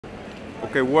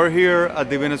Okay, we're here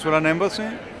at the Venezuelan Embassy.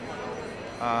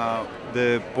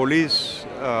 The police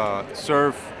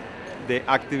serve the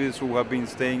activists who have been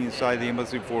staying inside the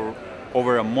embassy for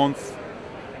over a month.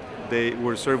 They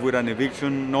were served with an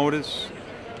eviction notice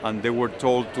and they were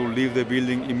told to leave the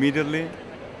building immediately.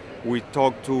 We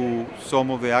talked to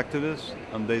some of the activists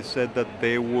and they said that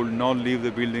they will not leave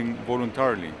the building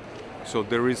voluntarily. So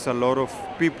there is a lot of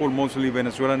people, mostly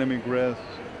Venezuelan immigrants,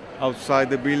 outside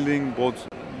the building, both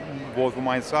of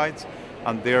my sides,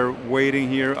 and they're waiting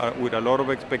here with a lot of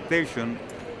expectation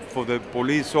for the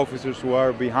police officers who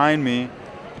are behind me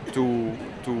to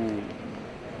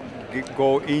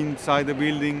go inside the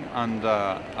building and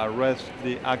arrest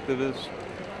the activist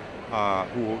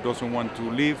who doesn't want to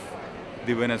leave.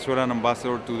 The Venezuelan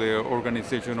ambassador to the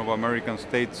Organization of American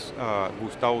States,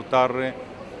 Gustavo Tarre,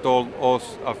 told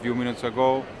us a few minutes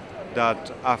ago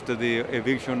that after the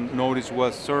eviction notice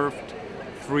was served,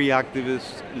 3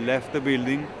 activists left the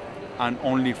building and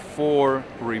only 4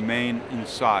 remain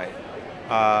inside.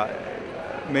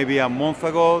 Maybe a month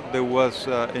ago, there was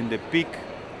in the peak,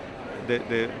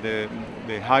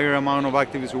 the higher amount of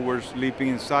activists who were sleeping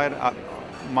inside.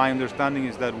 My understanding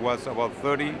is that was about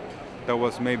 30. That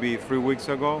was maybe 3 weeks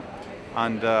ago.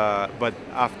 And but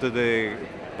after the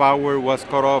power was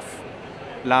cut off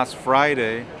last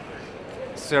Friday,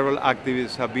 several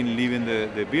activists have been leaving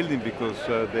the building because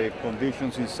the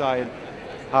conditions inside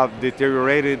have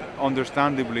deteriorated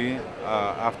understandably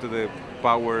after the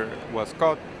power was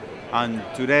cut. And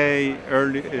today,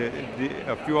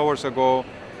 a few hours ago,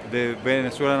 the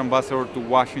Venezuelan ambassador to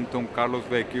Washington, Carlos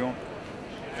Becker,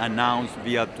 announced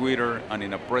via Twitter and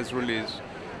in a press release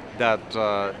that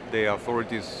the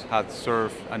authorities had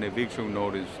served an eviction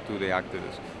notice to the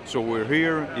activists. So we're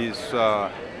here. It's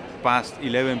past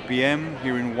 11 p.m.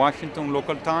 here in Washington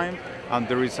local time, and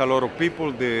there is a lot of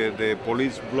people. The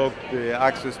police blocked the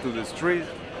access to the street.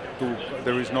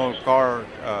 There is no car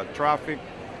traffic.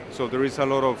 So there is a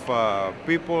lot of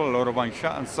people, a lot of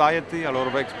anxiety, a lot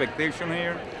of expectation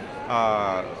here.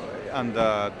 And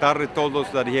Tarre told us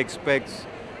that he expects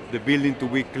the building to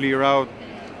be cleared out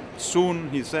soon,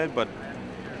 he said, but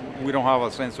we don't have a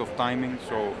sense of timing,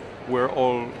 so we're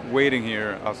all waiting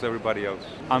here as everybody else.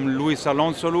 I'm Luis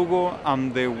Alonso Lugo.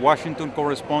 I'm the Washington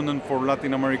correspondent for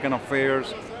Latin American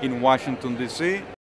Affairs in Washington, D.C.